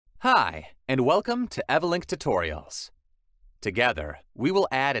Hi, and welcome to evalink Tutorials. Together, we will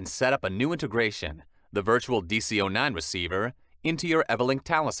add and set up a new integration, the Virtual DC09 Receiver, into your evalink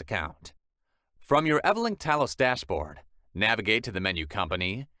Talos account. From your evalink Talos dashboard, navigate to the menu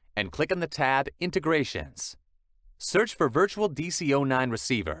Company and click on the tab Integrations. Search for Virtual DC09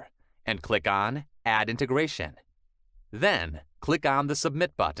 Receiver and click on Add Integration. Then, click on the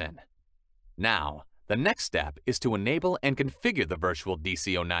Submit button. Now, the next step is to enable and configure the Virtual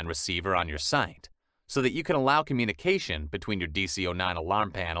DC09 Receiver on your site so that you can allow communication between your DC09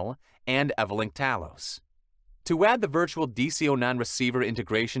 alarm panel and evalink Talos. To add the Virtual DC09 Receiver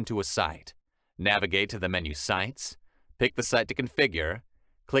integration to a site, navigate to the menu Sites, pick the site to configure,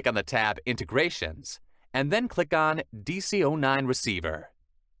 click on the tab Integrations, and then click on DC09 Receiver.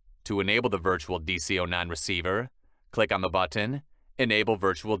 To enable the Virtual DC09 Receiver, click on the button Enable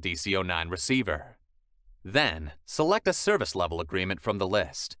Virtual DC09 Receiver. Then, select a service level agreement from the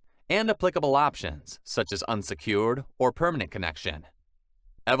list and applicable options such as unsecured or permanent connection.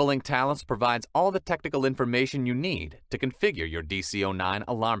 evalink Talos provides all the technical information you need to configure your DC09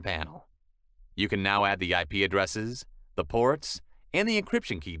 alarm panel. You can now add the IP addresses, the ports, and the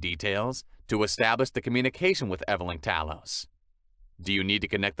encryption key details to establish the communication with evalink Talos. Do you need to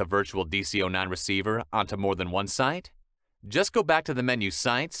connect the Virtual DC09 Receiver onto more than one site? Just go back to the menu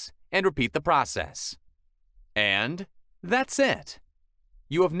Sites and repeat the process. And that's it!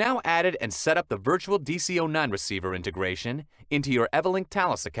 You have now added and set up the Virtual DC09 Receiver integration into your evalink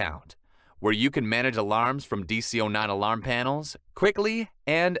Talos account, where you can manage alarms from DC09 alarm panels quickly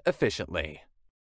and efficiently.